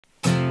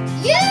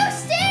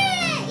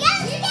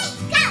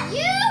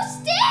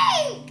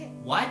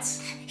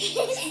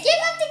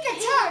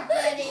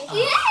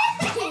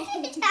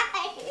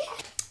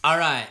All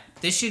right,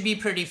 this should be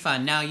pretty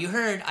fun. Now, you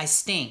heard I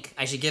stink.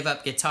 I should give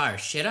up guitar.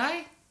 Should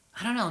I?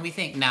 I don't know, let me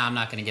think. No, I'm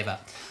not gonna give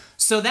up.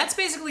 So that's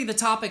basically the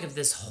topic of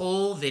this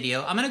whole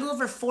video. I'm gonna go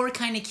over 4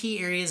 kind of key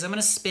areas. I'm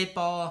gonna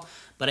spitball,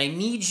 but I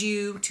need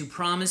you to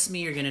promise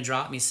me you're gonna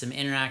drop me some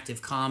interactive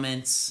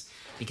comments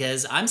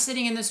because I'm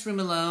sitting in this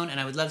room alone and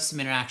I would love some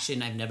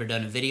interaction. I've never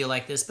done a video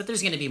like this, but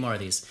there's gonna be more of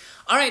these.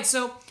 All right,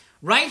 so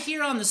right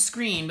here on the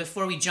screen,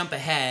 before we jump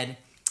ahead,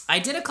 I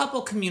did a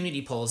couple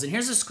community polls, and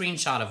here's a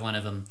screenshot of one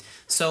of them.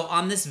 So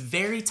on this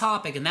very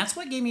topic, and that's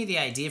what gave me the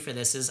idea for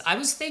this, is I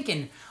was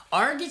thinking,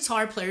 are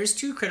guitar players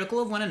too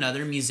critical of one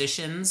another,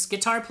 musicians,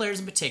 guitar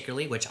players in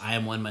particularly, which I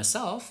am one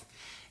myself,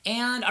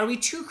 and are we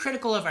too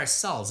critical of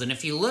ourselves? And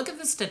if you look at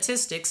the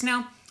statistics,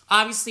 now,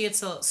 obviously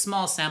it's a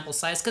small sample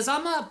size, because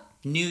I'm a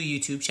new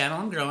YouTube channel,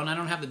 I'm growing, I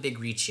don't have a big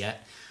reach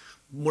yet,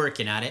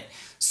 working at it.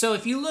 So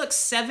if you look,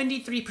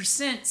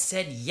 73%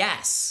 said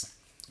yes.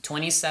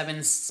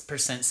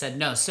 27% said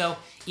no. So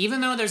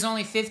even though there's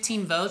only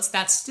 15 votes,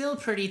 that's still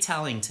pretty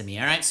telling to me,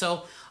 all right?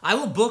 So I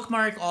will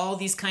bookmark all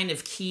these kind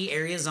of key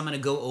areas I'm gonna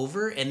go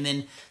over and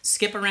then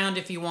skip around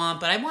if you want,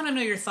 but I wanna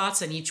know your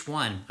thoughts on each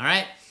one, all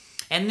right?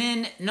 And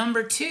then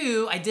number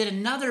 2, I did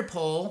another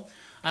poll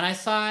and I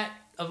thought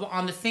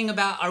on the thing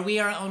about are we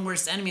our own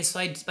worst enemies?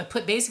 So I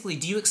put basically,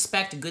 do you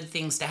expect good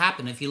things to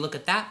happen? If you look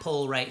at that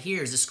poll right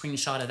here, is a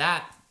screenshot of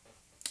that.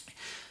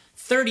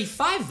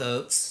 35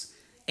 votes.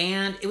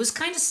 And it was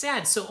kind of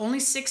sad. So only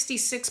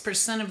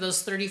 66% of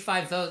those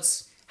 35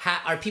 votes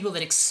are people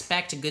that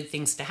expect good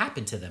things to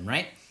happen to them,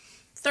 right?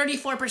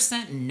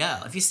 34% no.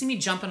 If you see me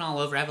jumping all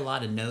over, I have a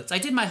lot of notes. I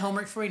did my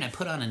homework for you and I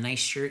put on a nice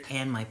shirt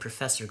and my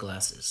professor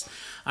glasses.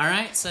 All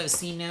right, so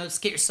see notes,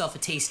 get yourself a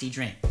tasty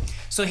drink.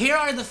 So here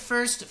are the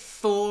first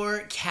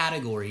 4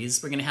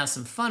 categories. We're gonna have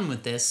some fun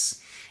with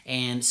this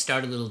and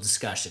start a little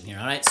discussion here,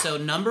 all right? So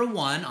number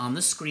 1 on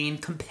the screen,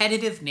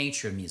 competitive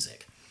nature of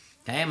music.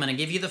 Okay, I'm gonna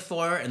give you the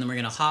 4 and then we're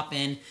gonna hop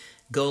in,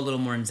 go a little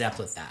more in depth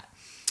with that.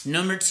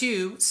 Number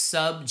 2,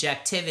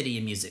 subjectivity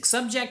in music.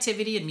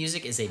 Subjectivity in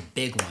music is a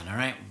big one, all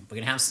right? We're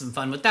gonna have some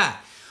fun with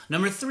that.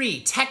 Number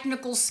 3,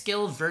 technical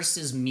skill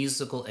versus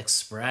musical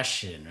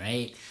expression,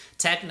 right?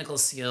 Technical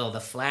skill, the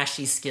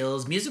flashy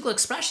skills. Musical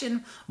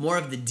expression, more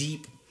of the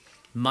deep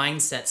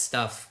mindset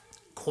stuff,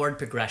 chord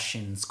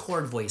progressions,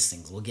 chord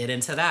voicings. We'll get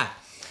into that.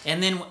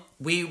 And then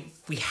we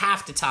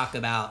have to talk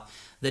about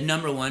the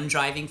number 1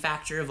 driving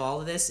factor of all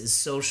of this is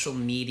social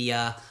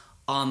media,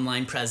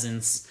 online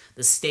presence,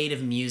 the state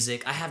of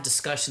music. I have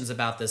discussions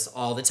about this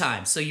all the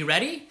time. So you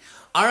ready?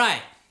 All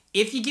right.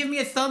 If you give me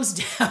a thumbs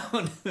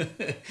down,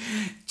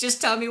 just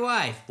tell me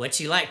why. What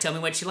you like, tell me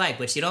what you like.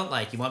 What you don't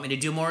like. You want me to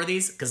do more of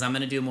these? Because I'm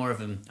going to do more of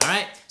them. All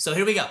right. So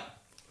here we go.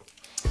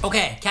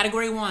 Okay.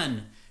 Category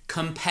 1,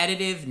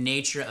 competitive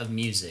nature of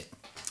music.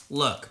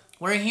 Look,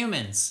 we're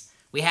humans.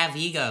 We have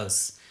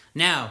egos.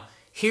 Now,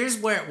 here's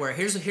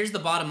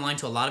the bottom line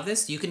to a lot of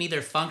this. You can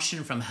either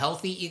function from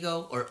healthy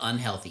ego or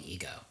unhealthy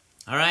ego.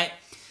 All right?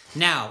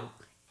 Now,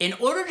 in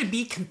order to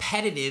be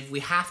competitive,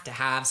 we have to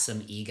have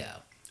some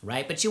ego,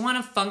 right? But you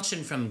want to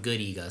function from good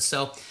ego.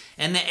 So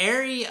in the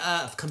area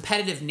of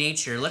competitive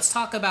nature, let's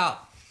talk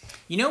about,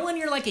 you know when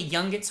you're like a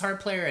young guitar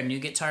player, a new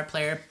guitar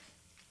player,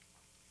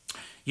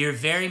 you're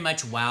very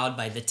much wowed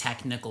by the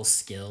technical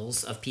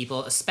skills of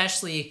people,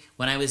 especially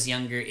when I was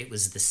younger, it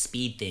was the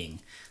speed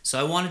thing. So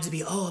I wanted to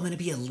be, I'm going to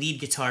be a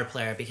lead guitar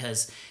player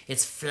because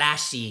it's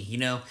flashy, you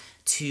know,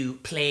 to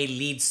play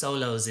lead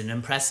solos and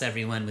impress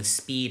everyone with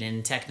speed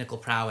and technical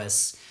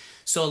prowess.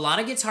 So a lot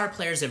of guitar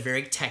players are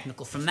very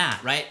technical from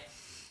that, right?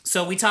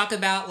 So we talk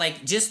about,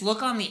 like, just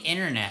look on the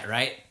internet,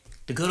 right?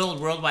 The good old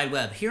World Wide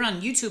Web. Here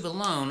on YouTube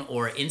alone,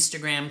 or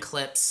Instagram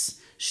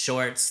clips,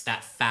 shorts,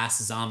 that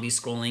fast zombie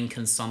scrolling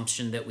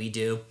consumption that we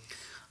do.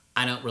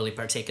 I don't really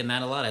partake in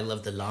that a lot. I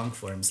love the long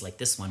forms like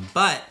this one.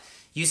 But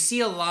you see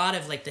a lot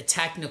of like the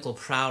technical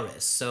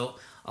prowess. So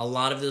a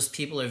lot of those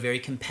people are very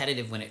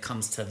competitive when it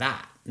comes to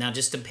that. Now, it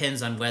just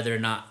depends on whether or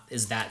not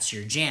that's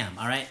your jam,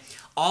 all right?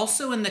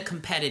 Also in the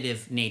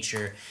competitive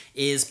nature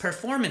is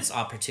performance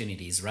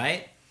opportunities,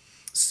 right?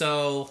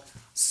 So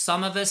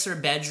some of us are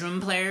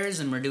bedroom players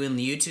and we're doing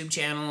the YouTube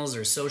channels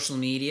or social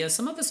media.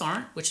 Some of us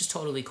aren't, which is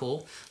totally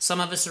cool. Some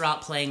of us are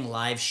out playing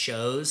live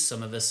shows.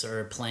 Some of us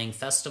are playing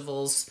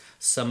festivals.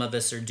 Some of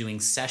us are doing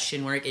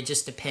session work. It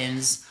just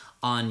depends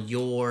on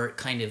your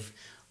kind of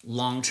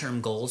long-term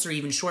goals or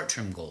even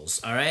short-term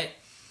goals, all right?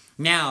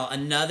 Now,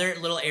 another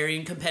little area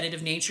in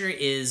competitive nature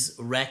is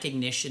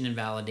recognition and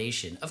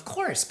validation. Of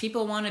course,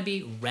 people want to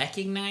be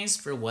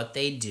recognized for what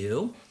they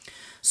do.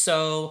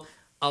 So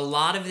a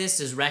lot of this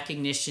is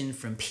recognition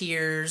from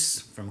peers,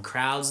 from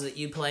crowds that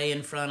you play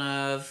in front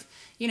of.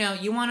 You know,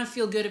 you want to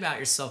feel good about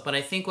yourself, but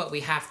I think what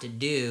we have to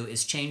do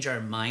is change our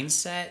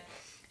mindset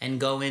and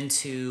go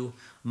into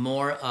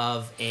more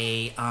of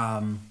a,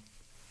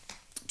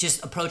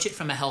 just approach it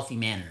from a healthy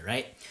manner,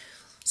 right?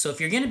 So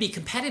if you're going to be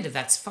competitive,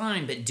 that's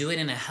fine, but do it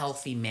in a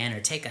healthy manner.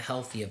 Take a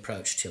healthy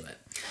approach to it.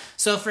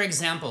 So for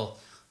example,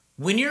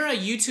 when you're a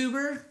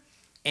YouTuber,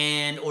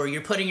 or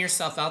you're putting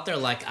yourself out there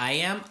like I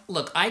am,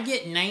 look, I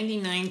get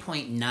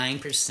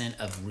 99.9%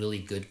 of really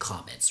good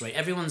comments, right?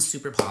 Everyone's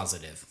super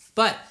positive.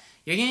 But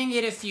you're going to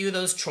get a few of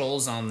those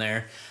trolls on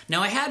there.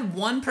 Now, I had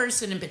one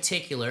person in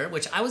particular,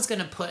 which I was going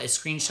to put a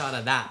screenshot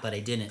of that, but I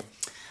didn't.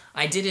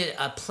 I did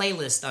a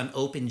playlist on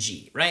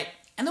OpenG, right?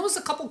 And there was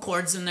a couple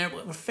chords in there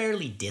that were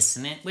fairly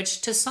dissonant,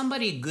 which to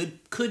somebody good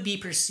could be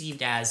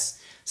perceived as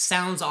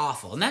sounds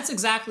awful. And that's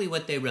exactly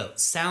what they wrote,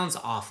 sounds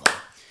awful.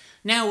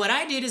 Now, what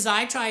I did is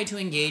I tried to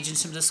engage in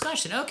some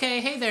discussion.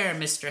 Okay, hey there,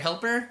 Mr.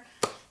 Helper.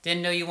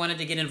 Didn't know you wanted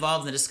to get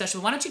involved in the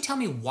discussion. Why don't you tell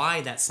me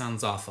why that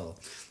sounds awful?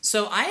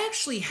 So I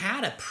actually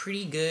had a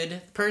pretty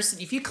good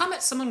person. If you come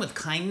at someone with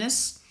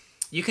kindness,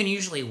 you can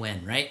usually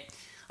win, right?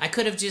 I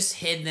could have just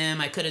hid them.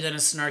 I could have done a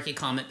snarky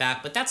comment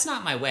back, but that's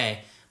not my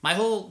way. My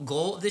whole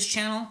goal of this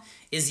channel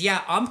is,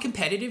 yeah, I'm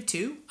competitive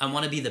too. I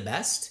want to be the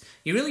best.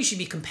 You really should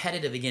be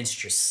competitive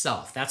against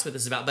yourself. That's what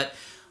this is about. But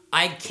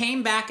I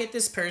came back at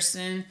this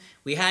person.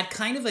 We had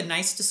kind of a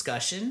nice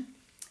discussion.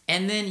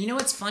 And then, you know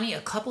what's funny? A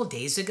couple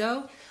days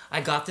ago,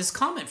 I got this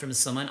comment from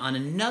someone on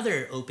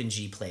another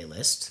OpenG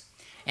playlist.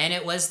 And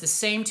it was the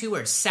same two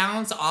words,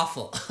 sounds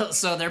awful.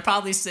 So they're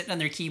probably sitting on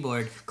their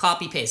keyboard,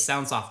 copy paste,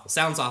 sounds awful,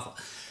 sounds awful.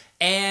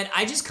 And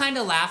I just kind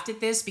of laughed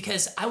at this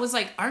because I was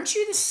like, aren't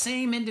you the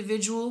same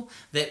individual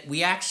that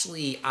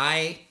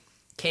I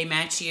came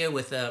at you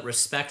with a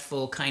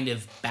respectful kind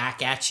of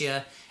back at you,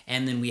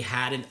 and then we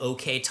had an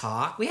okay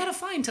talk. We had a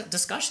fine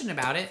discussion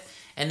about it,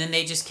 and then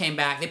they just came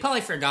back. They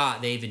probably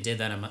forgot they even did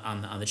that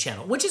on the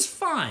channel, which is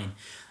fine.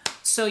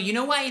 So you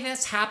know why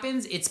this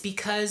happens? It's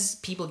because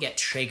people get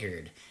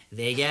triggered.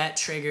 They get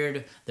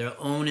triggered. Their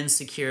own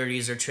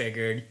insecurities are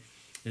triggered.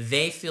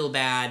 They feel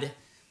bad.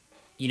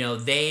 You know,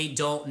 they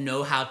don't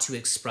know how to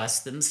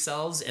express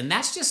themselves, and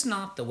that's just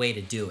not the way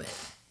to do it.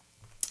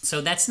 So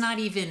that's not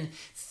even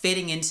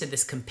fitting into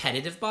this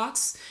competitive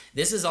box.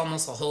 This is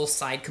almost a whole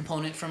side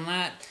component from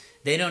that.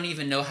 They don't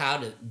even know how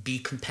to be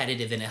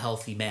competitive in a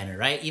healthy manner,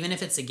 right? Even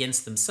if it's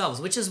against themselves,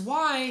 which is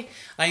why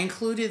I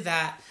included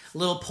that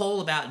little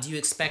poll about, do you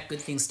expect good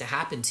things to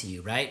happen to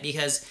you, right?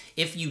 Because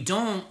if you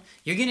don't,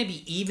 you're going to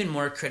be even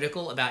more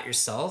critical about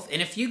yourself.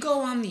 And if you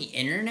go on the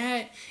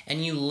internet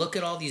and you look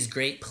at all these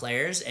great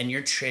players and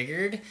you're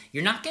triggered,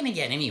 you're not going to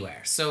get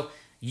anywhere. So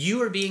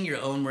you are being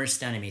your own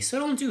worst enemy. So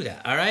don't do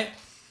that, all right?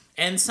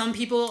 And some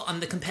people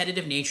on the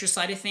competitive nature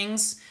side of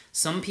things,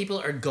 some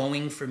people are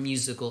going for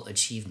musical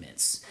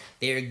achievements.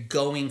 They're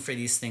going for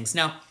these things.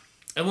 Now,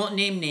 I won't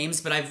name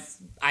names, but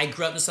I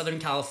grew up in Southern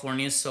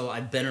California, so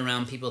I've been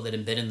around people that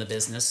have been in the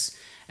business.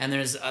 And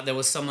there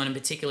was someone in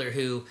particular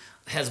who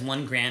has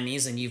won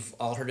Grammys, and you've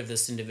all heard of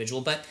this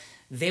individual, but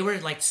they were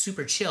like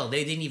super chill.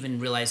 They didn't even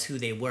realize who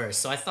they were.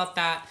 So I thought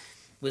that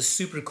was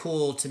super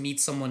cool to meet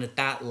someone at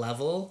that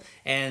level,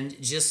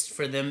 and just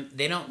for them,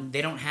 they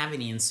don't have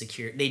any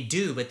insecurity. They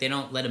do, but they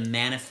don't let them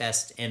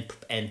manifest and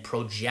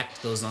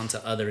project those onto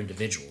other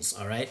individuals,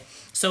 all right?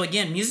 So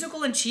again,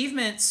 musical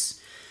achievements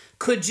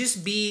could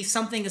just be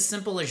something as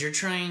simple as you're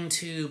trying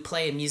to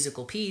play a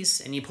musical piece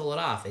and you pull it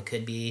off. It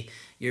could be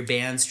your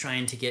band's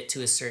trying to get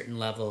to a certain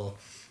level.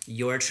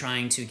 You're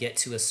trying to get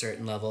to a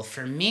certain level.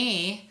 For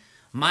me,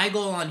 my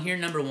goal on here,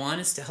 number one,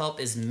 is to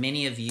help as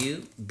many of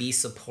you be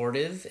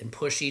supportive and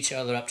push each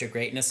other up to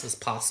greatness as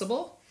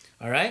possible,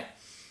 all right?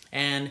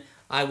 And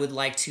I would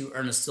like to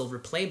earn a silver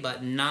play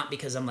button, not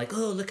because I'm like,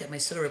 oh, look at my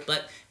silver,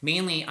 but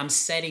mainly I'm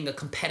setting a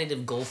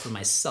competitive goal for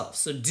myself.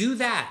 So do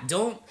that.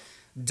 Don't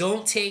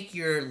take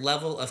your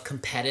level of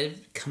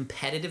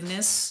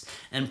competitiveness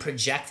and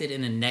project it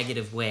in a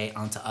negative way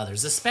onto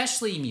others,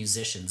 especially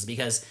musicians,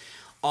 because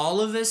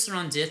all of us are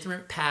on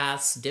different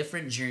paths,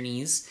 different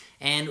journeys,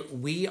 and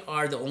we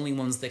are the only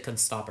ones that can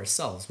stop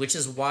ourselves, which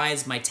is why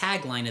is my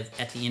tagline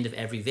at the end of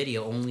every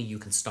video, only you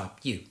can stop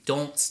you.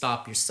 Don't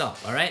stop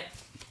yourself, all right?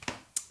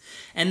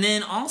 And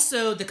then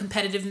also the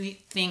competitive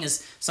thing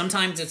is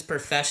sometimes it's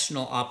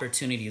professional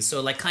opportunities. So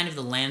like kind of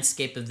the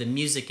landscape of the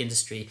music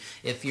industry.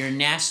 If you're in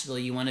Nashville,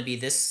 you want to be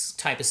this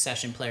type of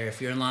session player.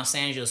 If you're in Los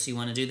Angeles, you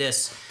want to do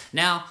this.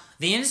 Now,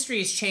 the industry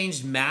has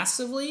changed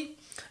massively.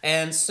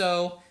 And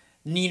so,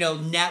 you know,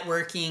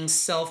 networking,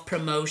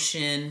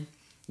 self-promotion,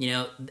 you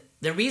know,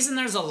 the reason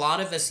there's a lot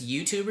of us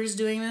YouTubers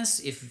doing this,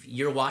 if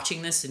you're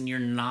watching this and you're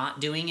not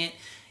doing it,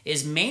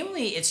 is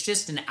mainly it's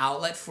just an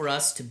outlet for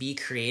us to be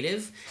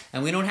creative,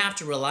 and we don't have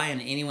to rely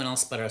on anyone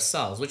else but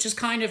ourselves, which is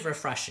kind of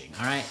refreshing,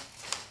 all right?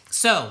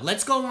 So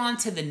let's go on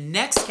to the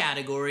next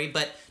category,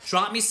 but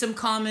drop me some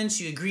comments.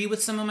 You agree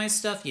with some of my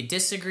stuff, you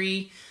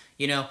disagree,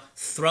 you know,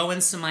 throw in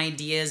some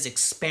ideas,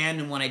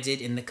 expand on what I did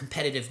in the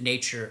competitive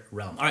nature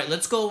realm. All right,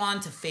 let's go on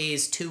to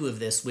phase 2 of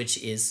this,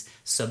 which is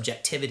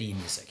subjectivity in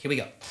music. Here we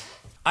go.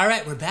 All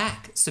right, we're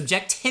back.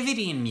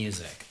 Subjectivity in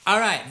music. All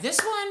right, this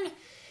one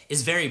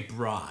is very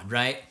broad,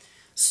 right?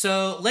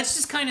 So let's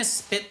just kind of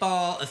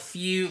spitball a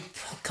few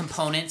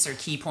components or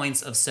key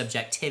points of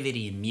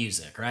subjectivity in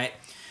music, right?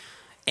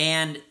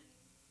 And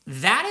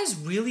that is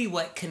really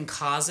what can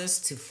cause us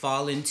to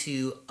fall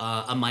into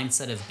a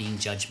mindset of being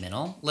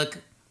judgmental. Look,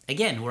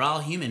 again, we're all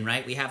human,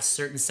 right? We have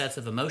certain sets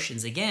of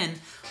emotions. Again,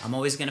 I'm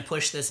always going to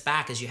push this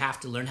back, as you have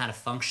to learn how to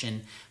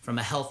function from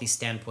a healthy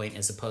standpoint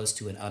as opposed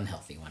to an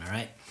unhealthy one, all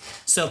right?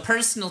 So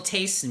personal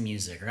tastes in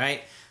music,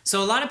 right?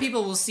 So a lot of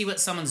people will see what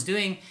someone's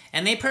doing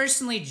and they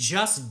personally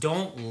just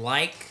don't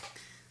like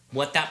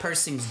what that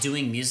person's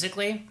doing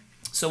musically.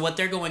 So what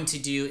they're going to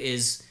do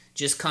is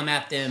just come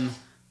at them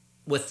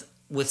with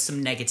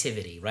some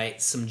negativity, right?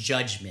 Some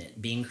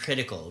judgment, being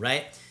critical,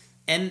 right?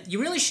 And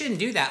you really shouldn't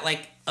do that.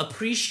 Like,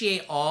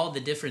 appreciate all the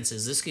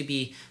differences. This could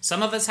be,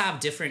 some of us have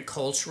different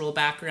cultural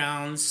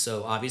backgrounds.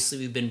 So obviously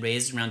we've been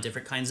raised around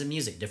different kinds of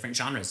music, different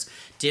genres,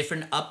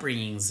 different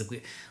upbringings.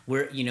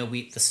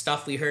 The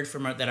stuff we heard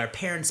from that our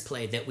parents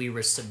played, that we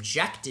were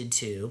subjected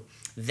to,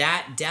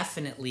 that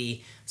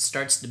definitely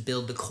starts to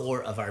build the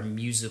core of our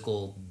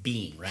musical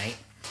being, right?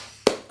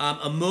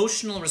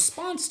 Emotional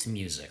response to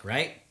music,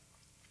 right?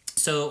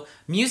 So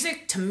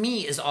music to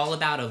me is all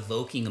about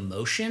evoking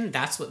emotion.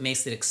 That's what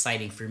makes it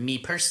exciting for me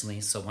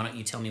personally. So why don't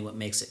you tell me what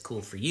makes it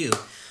cool for you?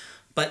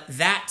 But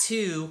that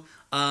too,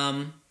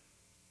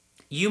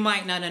 you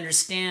might not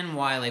understand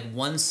why like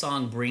one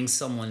song brings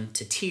someone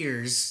to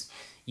tears.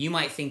 You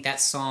might think that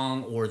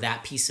song or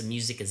that piece of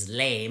music is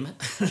lame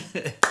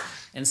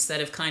instead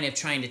of kind of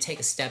trying to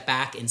take a step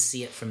back and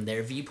see it from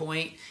their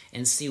viewpoint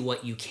and see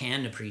what you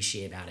can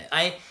appreciate about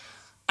it.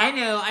 I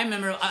know, I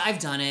remember, I've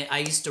done it. I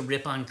used to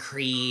rip on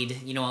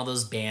Creed, all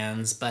those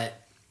bands. But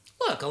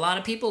look, a lot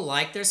of people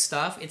like their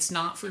stuff. It's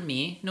not for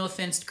me. No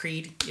offense to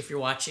Creed, if you're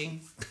watching.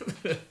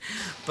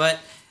 But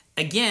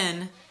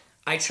again,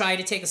 I try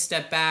to take a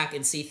step back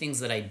and see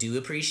things that I do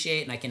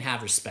appreciate and I can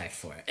have respect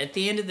for it. At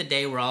the end of the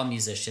day, we're all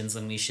musicians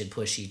and we should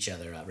push each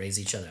other up, raise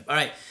each other up. All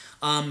right,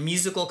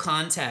 musical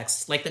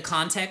context, like the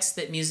context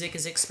that music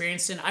is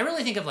experienced in. I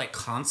really think of like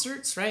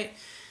concerts, right?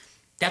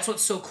 That's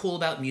what's so cool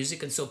about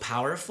music and so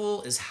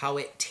powerful, is how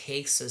it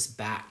takes us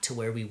back to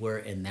where we were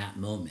in that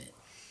moment.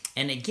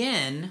 And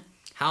again,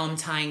 how I'm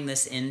tying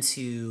this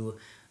into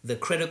the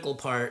critical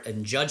part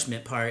and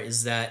judgment part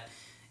is that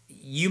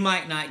you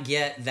might not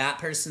get that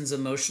person's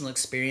emotional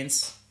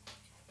experience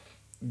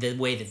the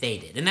way that they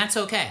did. And that's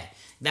okay.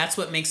 That's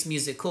what makes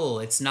music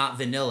cool. It's not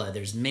vanilla.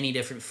 There's many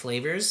different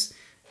flavors.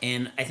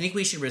 And I think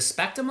we should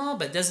respect them all,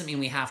 but it doesn't mean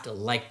we have to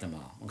like them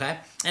all, okay?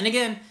 And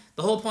again,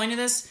 the whole point of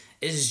this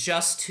is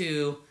just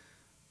to,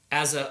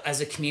 as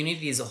a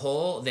community as a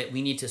whole, that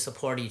we need to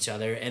support each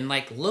other and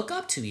like look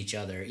up to each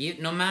other,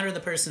 no matter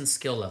the person's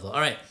skill level. All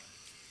right,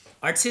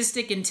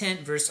 artistic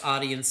intent versus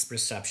audience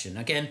perception.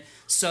 Again,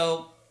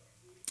 so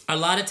a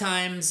lot of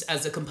times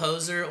as a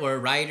composer or a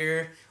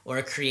writer or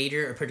a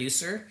creator or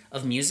producer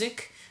of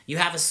music, you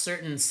have a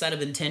certain set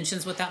of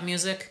intentions with that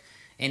music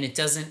and it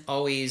doesn't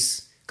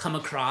always come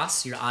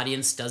across. Your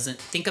audience doesn't.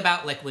 Think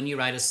about like when you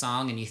write a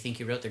song and you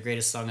think you wrote the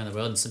greatest song on the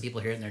world and some people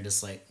hear it and they're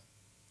just like,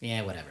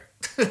 yeah, whatever.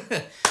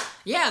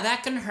 Yeah,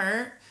 that can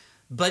hurt,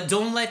 but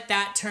don't let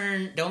that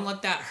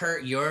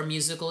hurt your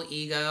musical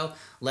ego.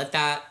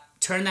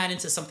 Turn that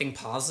into something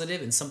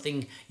positive and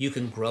something you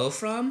can grow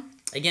from.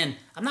 Again,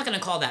 I'm not going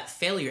to call that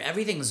failure.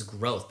 Everything is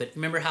growth, but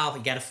remember how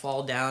you got to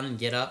fall down and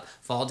get up,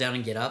 fall down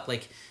and get up.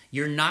 Like,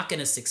 you're not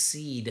going to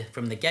succeed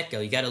from the get-go.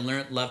 You got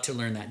to love to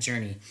learn that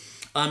journey.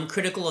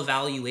 Critical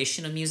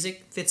evaluation of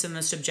music fits in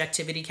the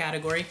subjectivity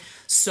category.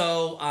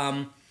 So,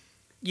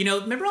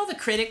 remember all the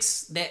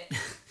critics that...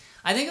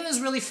 I think it was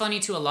really funny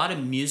to a lot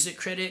of music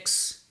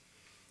critics.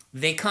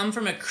 They come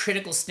from a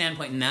critical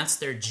standpoint, and that's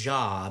their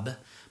job.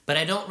 But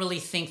I don't really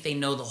think they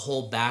know the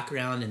whole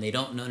background, and they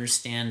don't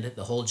understand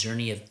the whole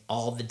journey of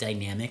all the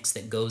dynamics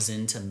that goes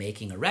into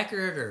making a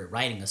record or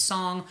writing a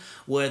song,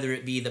 whether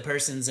it be the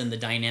person's in the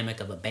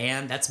dynamic of a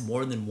band. That's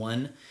more than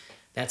one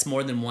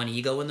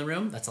ego in the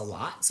room. That's a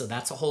lot. So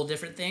that's a whole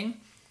different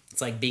thing.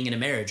 It's like being in a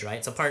marriage, right?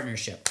 It's a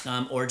partnership.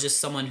 Or just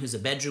someone who's a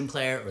bedroom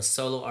player or a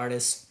solo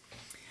artist.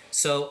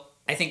 So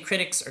I think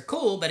critics are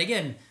cool, but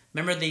again,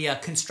 remember the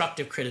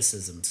constructive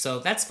criticism. So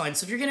that's fine.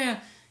 So if you're going to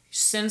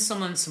send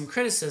someone some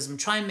criticism,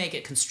 try and make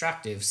it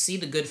constructive. See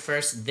the good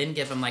first, then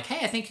give them like,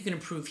 hey, I think you can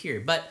improve here.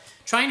 But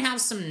try and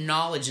have some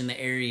knowledge in the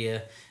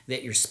area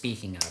that you're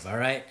speaking of, all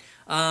right?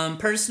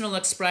 Personal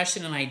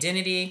expression and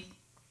identity.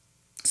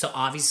 So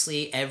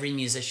obviously, every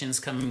musician's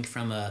coming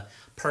from a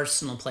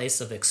personal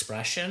place of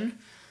expression.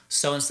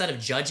 So instead of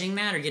judging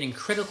that or getting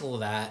critical of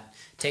that,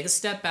 take a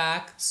step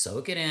back,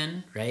 soak it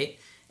in, right?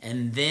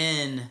 And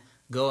then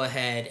go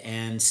ahead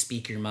and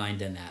speak your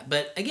mind in that.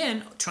 But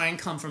again, try and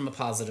come from a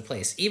positive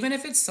place. Even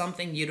if it's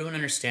something you don't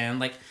understand,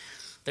 like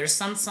there's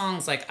some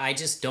songs like I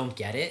just don't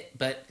get it,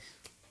 but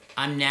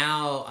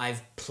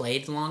I've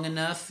played long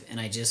enough and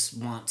I just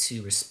want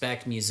to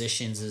respect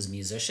musicians as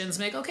musicians.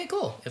 Make, okay,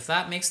 cool. If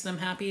that makes them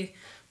happy,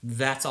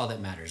 that's all that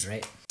matters,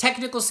 right?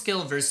 Technical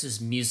skill versus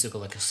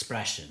musical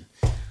expression.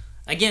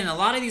 Again, a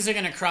lot of these are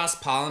going to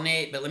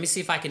cross-pollinate, but let me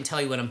see if I can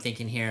tell you what I'm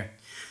thinking here.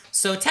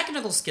 So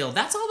technical skill,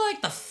 that's all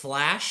like the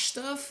flash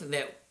stuff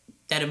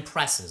that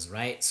impresses,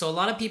 right? So a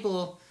lot of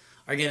people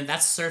are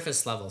that's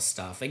surface level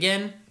stuff.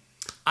 Again,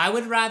 I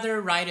would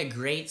rather write a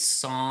great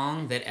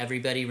song that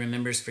everybody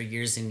remembers for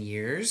years and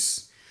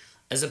years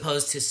as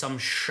opposed to some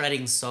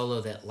shredding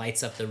solo that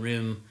lights up the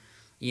room,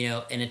 you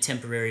know, in a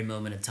temporary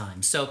moment of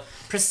time. So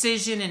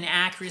precision and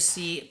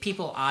accuracy,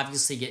 people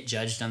obviously get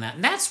judged on that.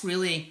 And that's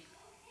really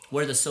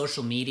where the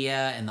social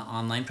media and the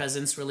online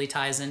presence really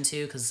ties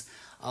into, because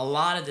a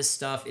lot of this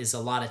stuff is a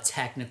lot of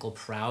technical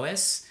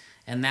prowess,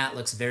 and that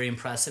looks very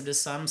impressive to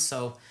some.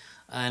 So,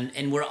 and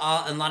a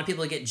lot of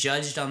people get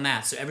judged on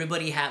that. So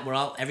everybody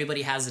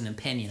has an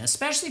opinion,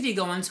 especially if you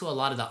go into a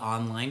lot of the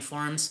online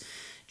forums.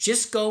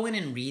 Just go in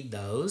and read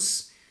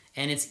those,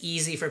 and it's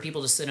easy for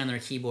people to sit on their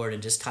keyboard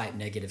and just type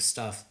negative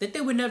stuff that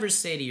they would never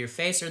say to your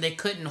face, or they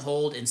couldn't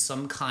hold in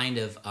some kind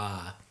of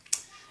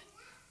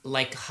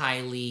like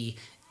highly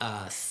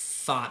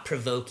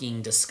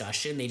thought-provoking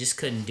discussion. They just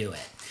couldn't do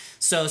it.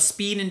 So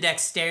speed and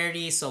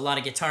dexterity. So a lot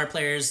of guitar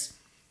players,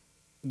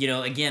 you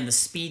know, again, the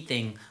speed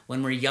thing.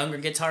 When we're younger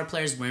guitar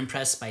players, we're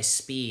impressed by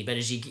speed. But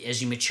as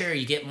you mature,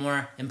 you get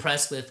more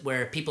impressed with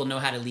where people know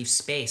how to leave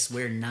space,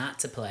 where not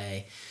to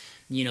play,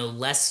 you know,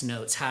 less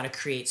notes, how to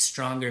create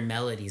stronger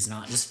melodies,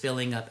 not just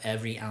filling up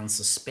every ounce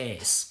of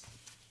space.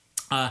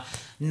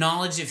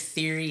 Knowledge of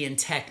theory and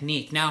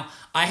technique. Now,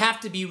 I have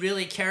to be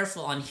really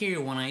careful on here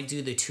when I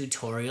do the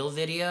tutorial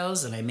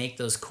videos and I make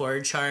those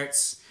chord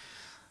charts.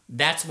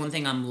 That's one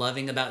thing I'm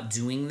loving about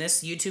doing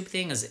this YouTube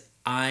thing, is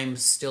I'm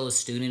still a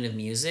student of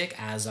music,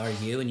 as are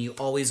you, and you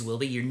always will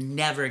be. You're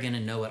never going to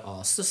know it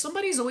all. So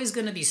somebody's always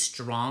going to be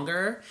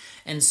stronger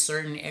in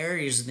certain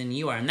areas than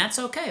you are, and that's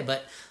okay.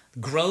 But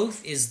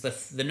growth is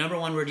the number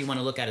one word you want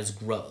to look at is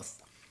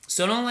growth.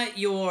 So don't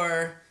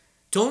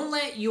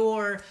let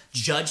your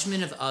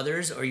judgment of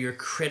others or your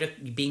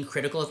being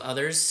critical of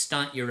others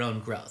stunt your own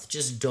growth.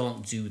 Just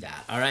don't do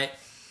that, all right?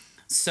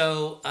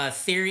 So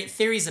theory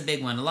is a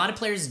big one. A lot of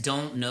players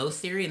don't know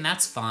theory, and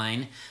that's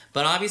fine.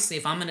 But obviously,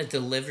 if I'm going to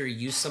deliver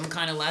you some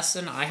kind of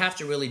lesson, I have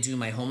to really do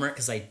my homework,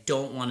 because I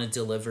don't want to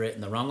deliver it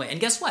in the wrong way. And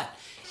guess what?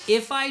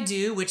 If I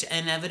do, which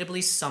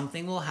inevitably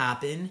something will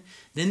happen,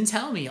 then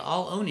tell me.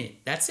 I'll own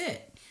it. That's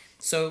it.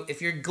 So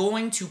if you're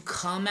going to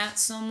come at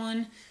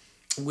someone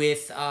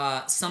with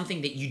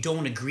something that you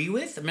don't agree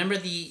with, remember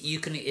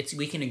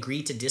we can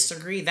agree to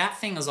disagree. That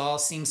thing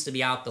seems to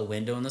be out the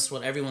window in this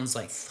world. Everyone's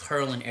like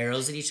hurling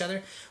arrows at each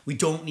other. We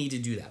don't need to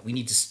do that. We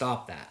need to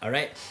stop that. All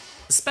right.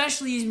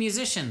 Especially as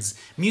musicians.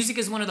 Music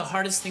is one of the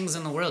hardest things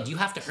in the world. You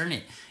have to earn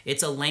it.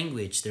 It's a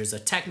language. There's a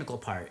technical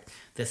part,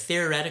 the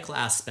theoretical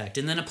aspect,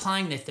 and then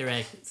applying the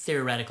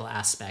theoretical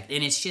aspect.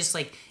 And it's just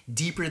like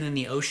deeper than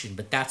the ocean,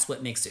 but that's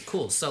what makes it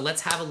cool. So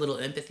let's have a little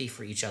empathy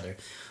for each other.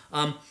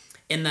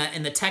 In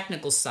the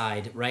technical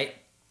side, right?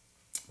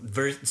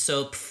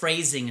 So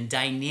phrasing and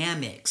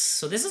dynamics.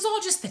 So this is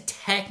all just the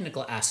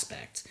technical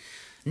aspect.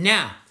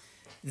 Now,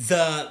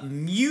 the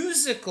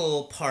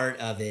musical part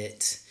of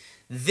it,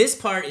 this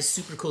part is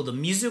super cool. The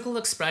musical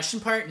expression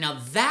part, now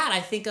that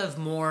I think of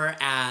more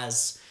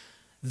as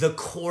the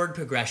chord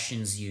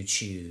progressions you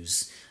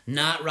choose,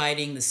 not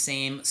writing the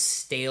same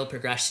stale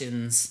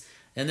progressions.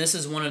 And this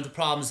is one of the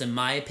problems, in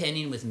my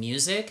opinion, with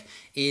music,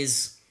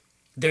 is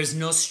there's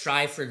no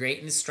striving for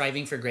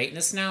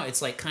greatness now.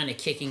 It's like kind of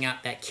kicking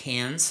out that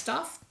canned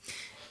stuff.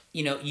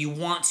 You know, you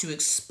want to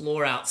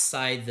explore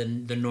outside the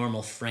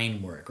normal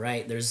framework,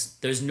 right?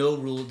 There's no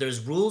rule.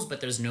 There's rules, but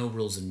there's no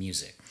rules in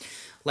music.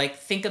 Like,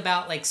 think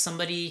about like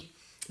somebody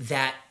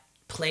that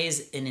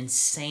plays an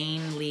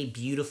insanely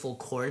beautiful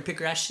chord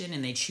progression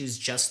and they choose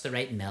just the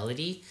right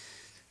melody.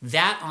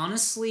 That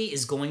honestly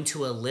is going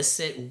to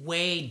elicit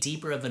way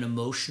deeper of an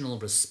emotional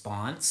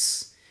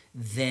response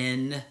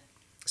than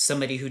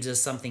somebody who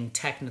does something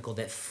technical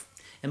that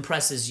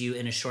impresses you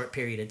in a short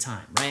period of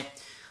time, right?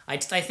 I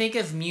think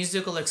of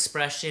musical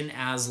expression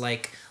as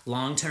like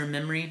long-term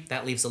memory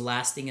that leaves a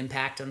lasting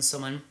impact on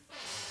someone.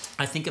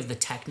 I think of the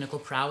technical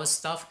prowess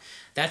stuff.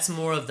 That's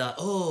more of the,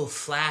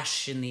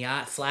 flash in the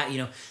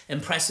eye,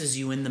 impresses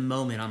you in the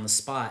moment, on the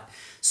spot.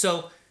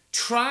 So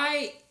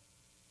try,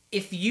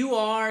 if you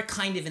are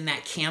kind of in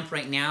that camp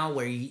right now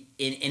where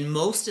in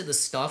most of the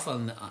stuff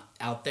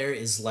out there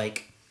is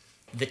like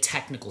the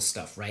technical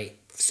stuff, right?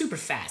 Super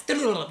fast,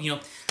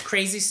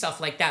 crazy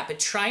stuff like that. But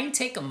try and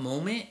take a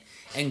moment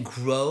and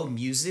grow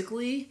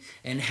musically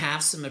and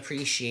have some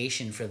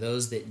appreciation for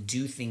those that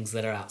do things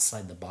that are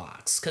outside the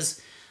box.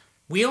 Because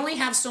we only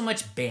have so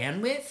much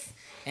bandwidth,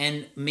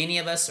 and many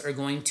of us are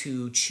going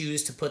to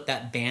choose to put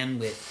that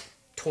bandwidth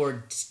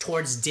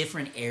towards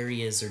different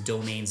areas or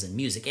domains in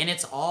music. And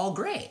it's all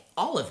great,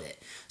 all of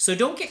it. So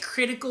don't get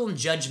critical and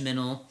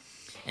judgmental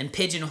and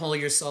pigeonhole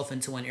yourself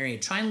into one area.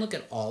 Try and look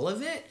at all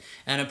of it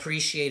and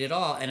appreciate it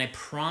all. And I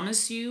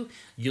promise you,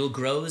 you'll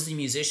grow as a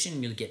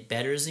musician, you'll get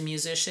better as a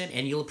musician,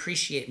 and you'll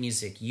appreciate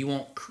music. You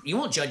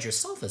won't judge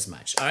yourself as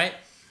much, all right?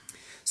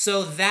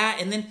 So that,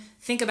 and then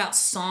think about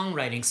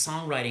songwriting.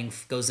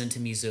 Songwriting goes into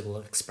musical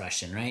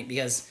expression, right?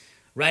 Because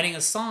writing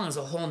a song is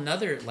a whole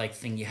nother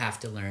thing you have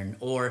to learn.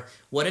 Or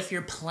what if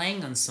you're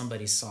playing on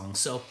somebody's song?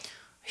 So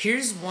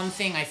here's one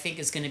thing I think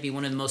is going to be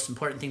one of the most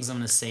important things I'm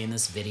going to say in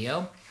this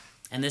video.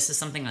 And this is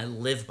something I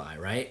live by,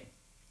 right?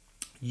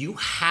 You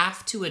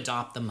have to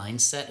adopt the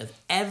mindset of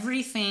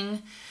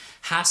everything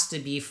has to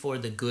be for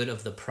the good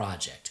of the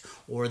project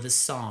or the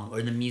song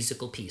or the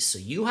musical piece. So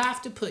you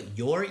have to put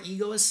your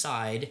ego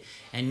aside,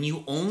 and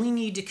you only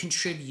need to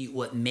contribute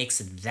what makes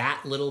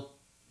that little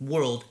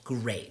world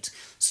great.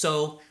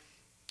 So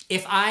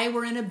if I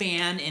were in a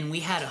band and we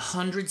had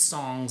 100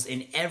 songs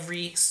and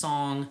every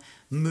song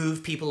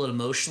moved people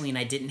emotionally and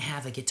I didn't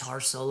have a guitar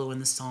solo in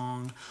the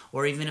song,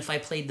 or even if I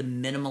played the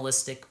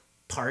minimalistic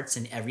parts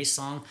in every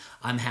song,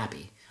 I'm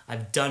happy.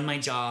 I've done my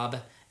job.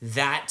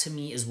 That to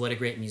me is what a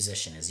great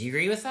musician is. You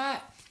agree with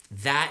that?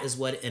 That is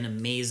what an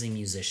amazing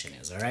musician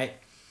is, all right?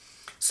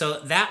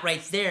 So that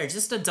right there,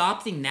 just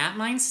adopting that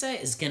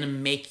mindset is going to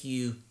make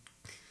you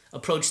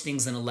approach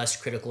things in a less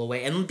critical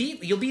way, and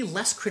you'll be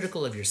less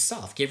critical of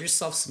yourself. Give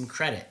yourself some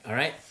credit, all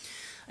right?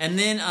 And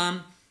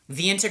then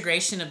the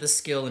integration of the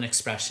skill and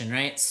expression,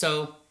 right?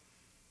 So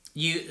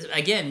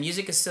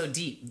music is so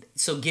deep.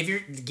 So give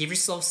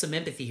yourself some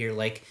empathy here.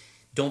 Like,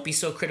 don't be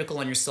so critical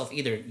on yourself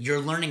either.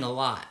 You're learning a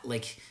lot.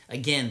 Like,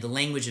 again, the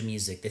language of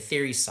music, the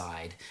theory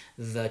side,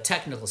 the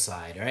technical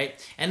side, all right?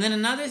 And then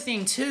another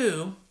thing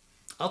too,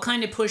 I'll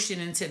kind of push it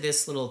into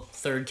this little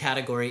third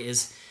category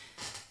is,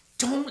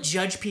 don't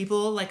judge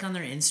people like on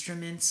their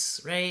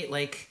instruments, right?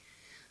 Like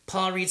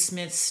Paul Reed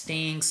Smith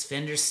stinks,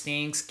 Fender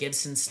stinks,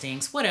 Gibson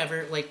stinks,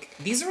 whatever. Like,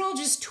 these are all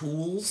just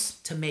tools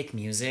to make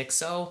music.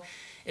 So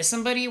if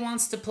somebody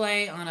wants to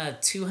play on a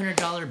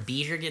 $200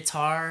 beater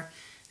guitar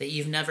that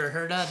you've never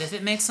heard of, if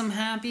it makes them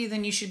happy,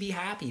 then you should be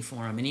happy for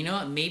them. And you know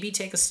what? Maybe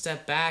take a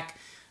step back.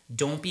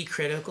 Don't be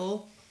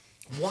critical.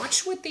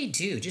 Watch what they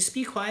do. Just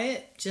be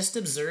quiet. Just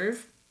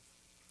observe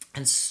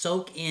and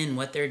soak in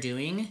what they're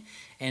doing,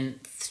 and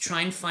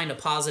try and find a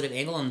positive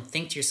angle and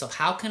think to yourself,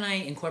 how can I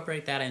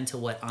incorporate that into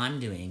what I'm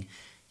doing?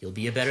 You'll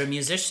be a better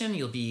musician.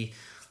 You'll be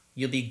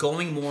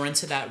going more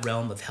into that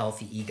realm of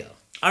healthy ego.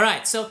 All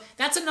right, so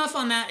that's enough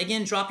on that.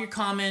 Again, drop your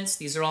comments.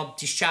 These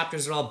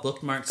chapters are all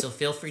bookmarked, so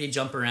feel free to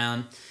jump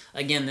around.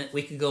 Again,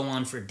 we could go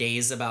on for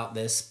days about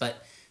this,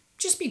 but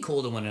just be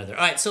cool to one another.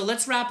 All right, so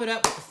let's wrap it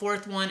up with the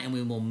fourth one, and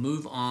we will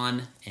move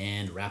on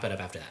and wrap it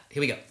up after that.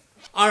 Here we go.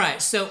 All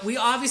right, so we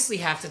obviously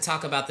have to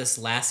talk about this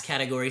last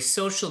category,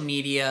 social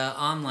media,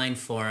 online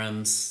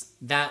forums.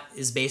 That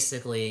is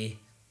basically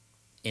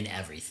in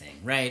everything,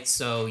 right?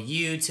 So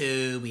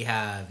YouTube, we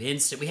have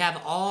Insta, we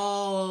have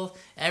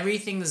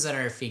everything is at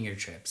our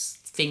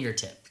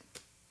fingertip.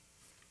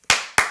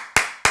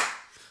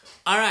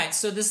 All right,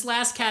 so this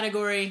last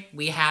category,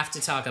 we have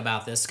to talk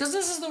about this because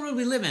this is the world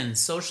we live in.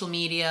 Social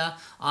media,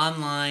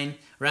 online,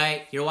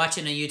 right? You're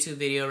watching a YouTube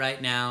video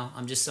right now.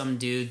 I'm just some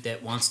dude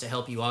that wants to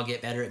help you all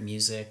get better at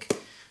music,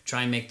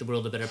 try and make the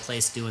world a better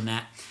place doing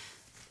that.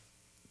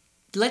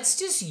 Let's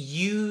just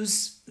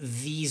use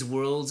these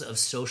worlds of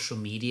social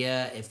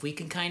media. If we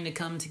can kind of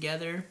come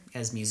together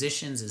as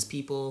musicians, as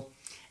people,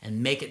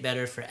 and make it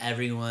better for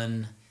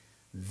everyone,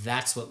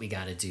 that's what we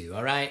got to do,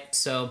 all right?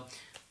 So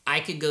I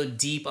could go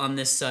deep on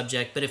this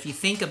subject, but if you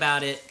think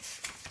about it,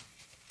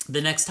 the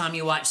next time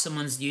you watch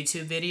someone's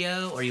YouTube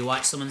video or you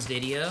watch someone's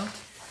video,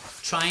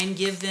 try and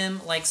give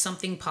them like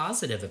something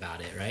positive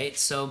about it, right?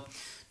 So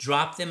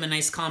drop them a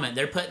nice comment.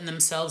 They're putting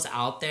themselves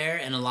out there,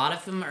 and a lot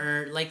of them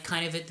are like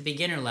kind of at the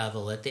beginner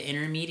level, at the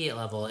intermediate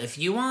level. If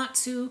you want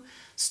to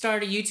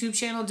start a YouTube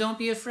channel, don't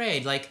be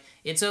afraid. Like,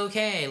 it's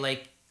okay.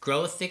 Like,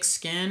 grow a thick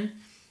skin.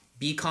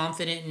 Be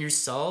confident in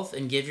yourself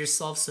and give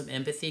yourself some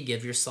empathy,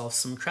 give yourself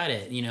some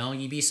credit. You know,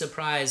 you'd be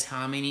surprised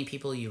how many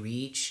people you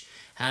reach,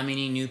 how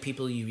many new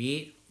people you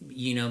meet,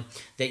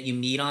 that you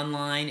meet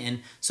online.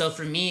 And so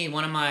for me,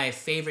 one of my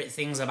favorite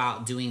things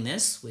about doing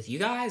this with you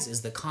guys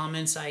is the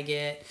comments I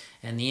get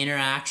and the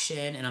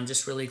interaction. And I'm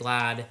just really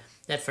glad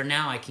that for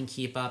now I can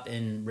keep up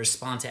and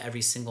respond to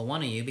every single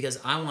one of you because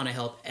I want to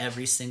help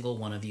every single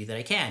one of you that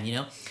I can.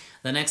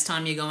 The next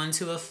time you go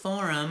into a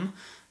forum,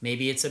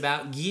 maybe it's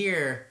about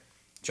gear,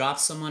 drop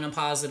someone a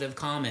positive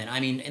comment. I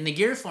mean, in the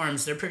gear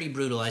forums, they're pretty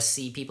brutal. I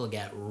see people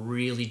get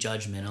really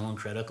judgmental and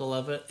critical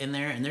of it in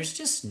there, and there's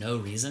just no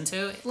reason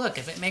to. Look,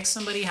 if it makes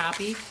somebody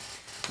happy,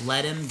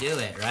 let them do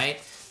it, right?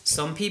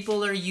 Some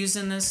people are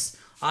using this.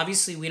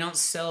 Obviously, we don't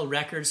sell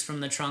records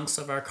from the trunks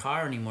of our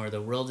car anymore.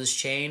 The world has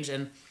changed,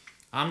 and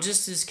I'm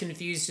just as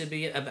confused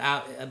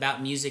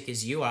about music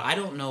as you are. I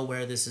don't know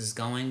where this is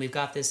going. We've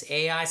got this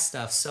AI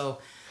stuff, so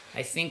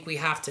I think we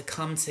have to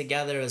come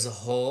together as a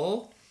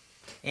whole.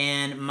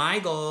 And my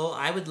goal,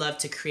 I would love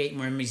to create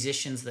more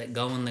musicians that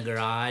go in the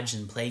garage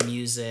and play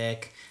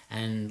music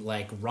and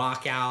like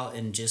rock out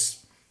and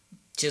just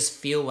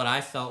feel what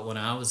I felt when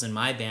I was in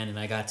my band and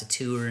I got to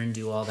tour and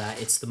do all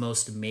that. It's the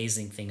most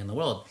amazing thing in the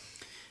world.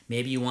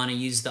 Maybe you want to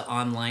use the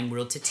online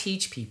world to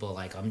teach people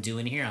like I'm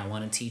doing here. I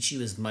want to teach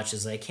you as much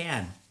as I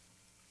can.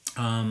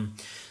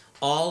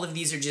 All of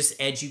these are just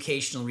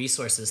educational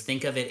resources.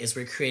 Think of it as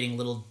we're creating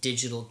little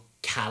digital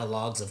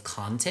catalogs of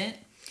content.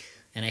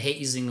 And I hate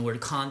using the word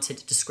content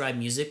to describe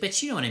music,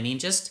 but you know what I mean.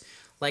 Just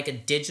like a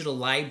digital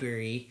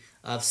library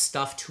of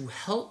stuff to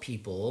help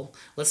people.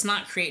 Let's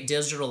not create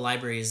digital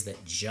libraries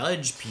that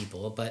judge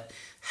people, but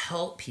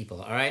help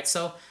people, all right?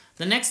 So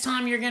the next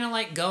time you're going to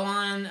like go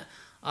on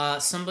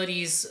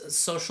somebody's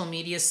social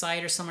media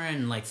site or somewhere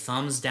and like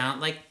thumbs down.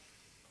 Like,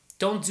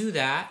 don't do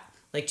that.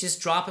 Like,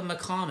 just drop them a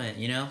comment,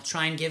 you know?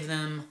 Try and give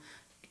them,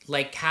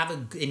 like,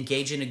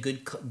 engage in a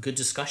good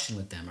discussion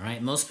with them, all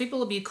right? Most people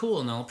will be cool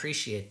and they'll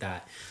appreciate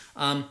that.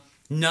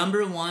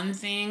 Number one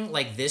thing,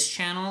 like this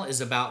channel,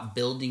 is about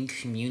building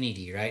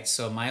community, right?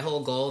 So my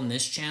whole goal in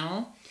this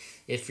channel,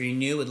 if you're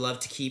new, would love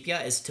to keep you,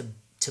 is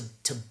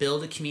to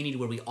build a community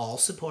where we all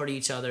support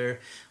each other,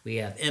 we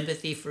have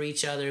empathy for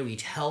each other, we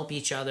help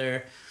each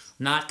other,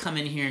 not come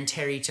in here and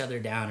tear each other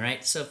down,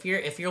 right? So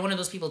if you're one of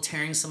those people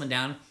tearing someone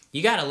down,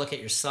 you got to look at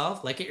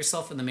yourself, look at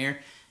yourself in the mirror.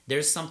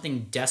 There's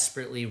something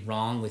desperately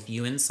wrong with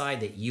you inside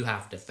that you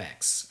have to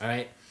fix, all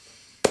right?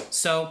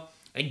 So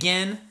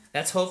again,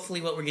 that's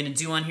hopefully what we're going to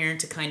do on here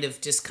to kind of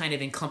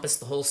encompass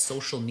the whole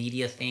social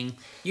media thing.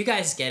 You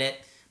guys get it.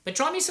 But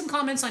drop me some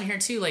comments on here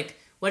too. Like,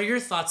 what are your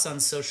thoughts on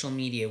social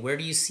media? Where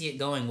do you see it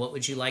going? What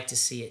would you like to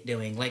see it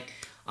doing? Like,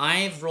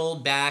 I've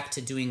rolled back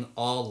to doing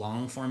all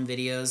long form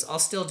videos. I'll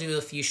still do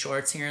a few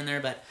shorts here and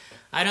there, but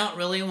I don't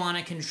really want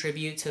to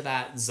contribute to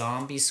that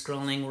zombie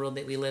scrolling world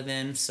that we live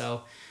in.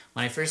 So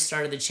when I first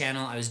started the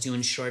channel, I was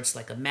doing shorts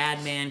like a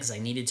madman because I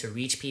needed to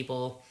reach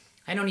people.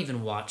 I don't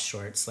even watch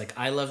shorts. Like,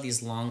 I love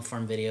these long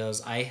form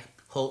videos. I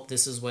hope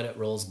this is what it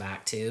rolls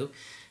back to,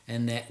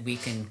 and that we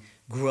can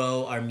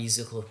grow our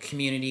musical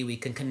community. We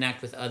can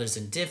connect with others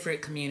in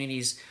different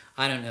communities.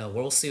 I don't know.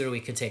 We'll see where we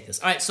can take this.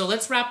 All right, so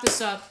let's wrap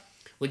this up.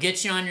 We'll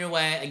get you on your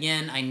way.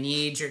 Again, I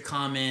need your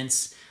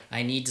comments.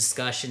 I need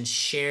discussion.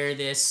 Share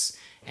this,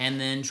 and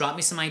then drop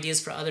me some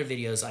ideas for other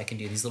videos I can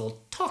do, these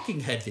little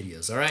talking head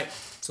videos, all right?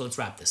 So let's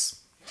wrap this.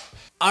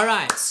 All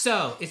right,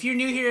 so if you're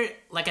new here,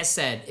 like I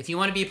said, if you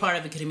want to be a part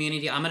of the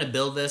community, I'm going to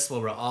build this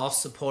where we're all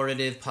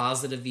supportive,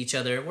 positive of each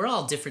other. We're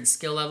all different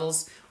skill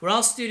levels. We're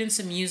all students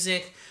in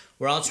music.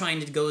 We're all trying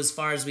to go as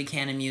far as we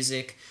can in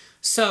music.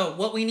 So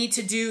what we need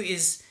to do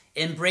is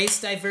embrace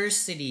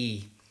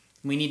diversity.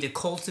 We need to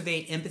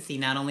cultivate empathy,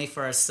 not only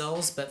for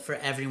ourselves, but for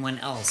everyone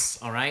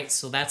else, all right?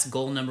 So that's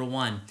goal number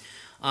one.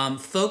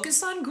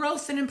 Focus on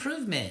growth and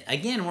improvement.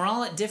 Again, we're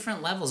all at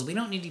different levels. We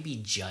don't need to be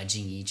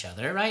judging each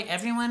other, right?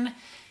 Everyone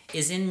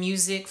is in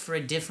music for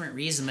a different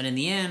reason, but in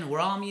the end, we're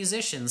all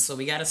musicians, so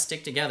we got to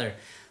stick together.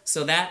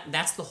 So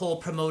that's the whole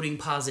promoting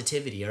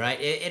positivity, all right?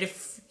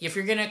 If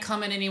you're gonna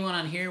come at anyone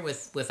on here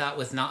with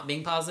not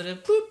being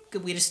positive,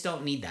 boop, we just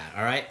don't need that,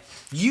 all right?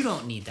 You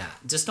don't need that.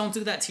 Just don't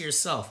do that to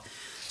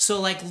yourself. So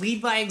like,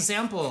 lead by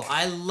example.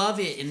 I love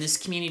it in this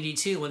community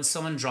too when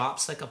someone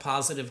drops like a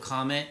positive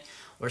comment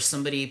or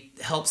somebody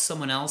helps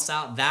someone else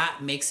out. That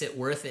makes it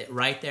worth it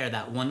right there.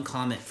 That one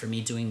comment for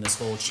me doing this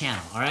whole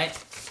channel, all right?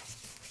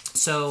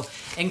 So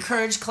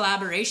encourage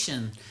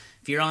collaboration.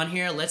 If you're on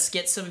here, let's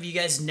get some of you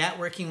guys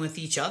networking with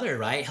each other,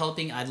 right?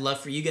 I'd love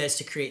for you guys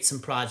to create some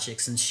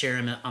projects and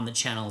share them on the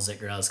channel as it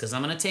grows, because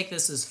I'm going to take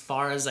this as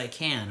far as I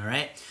can, all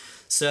right?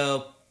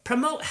 So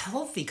promote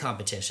healthy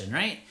competition,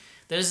 right?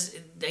 There's,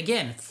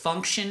 again,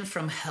 function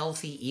from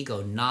healthy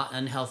ego, not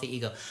unhealthy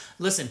ego.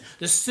 Listen,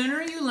 the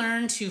sooner you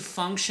learn to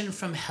function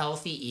from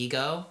healthy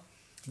ego,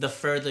 the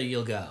further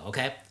you'll go,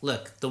 okay?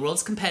 Look, the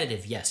world's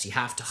competitive. Yes, you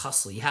have to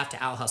hustle. You have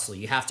to out-hustle.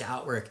 You have to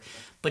outwork.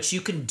 But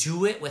you can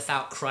do it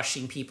without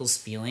crushing people's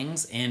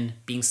feelings and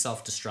being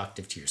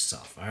self-destructive to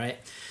yourself, all right?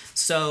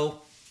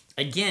 So,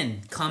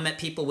 again, come at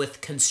people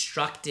with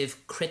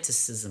constructive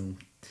criticism.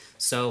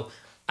 So,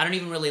 I don't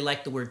even really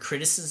like the word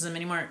criticism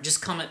anymore.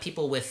 Just come at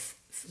people with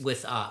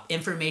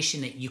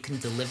information that you can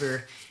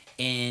deliver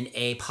in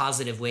a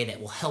positive way that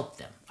will help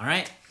them, all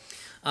right?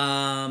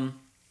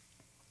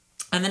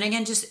 And then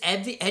again, just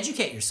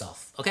educate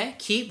yourself, okay?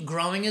 Keep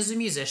growing as a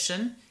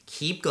musician.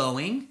 Keep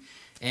going.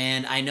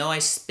 And I know I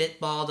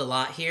spitballed a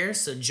lot here,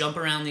 so jump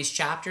around these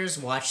chapters,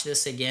 watch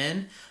this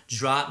again,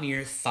 drop me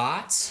your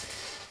thoughts.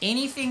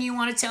 Anything you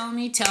want to tell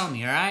me,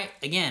 all right?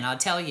 Again, I'll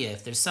tell you.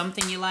 If there's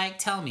something you like,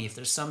 tell me. If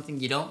there's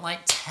something you don't like,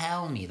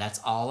 tell me. That's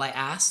all I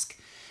ask.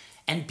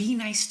 And be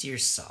nice to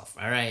yourself,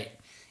 all right?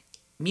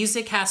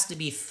 Music has to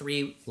be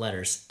 3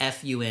 letters,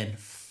 F-U-N,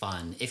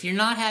 fun. If you're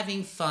not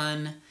having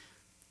fun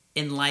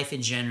in life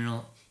in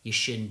general, you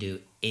shouldn't do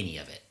any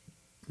of it.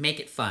 Make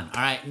it fun,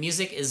 all right?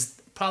 Music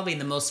is probably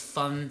the most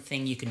fun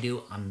thing you can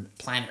do on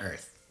planet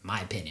Earth, my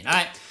opinion. All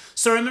right,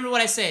 so remember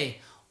what I say.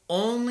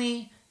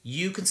 Only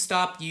you can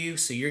stop you,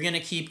 so you're going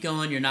to keep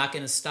going. You're not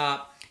going to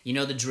stop. You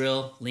know the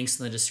drill. Links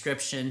in the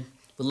description.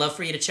 Would love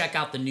for you to check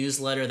out the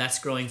newsletter. That's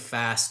growing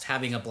fast.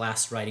 Having a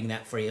blast writing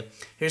that for you.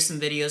 Here's some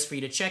videos for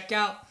you to check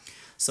out.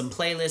 Some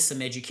playlists,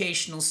 some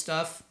educational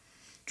stuff.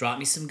 Drop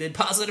me some good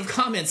positive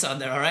comments on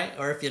there, all right?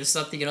 Or if there's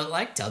something you don't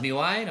like, tell me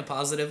why in a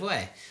positive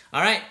way.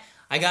 All right,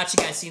 I got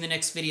you guys. See you in the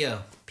next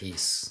video.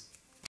 Peace.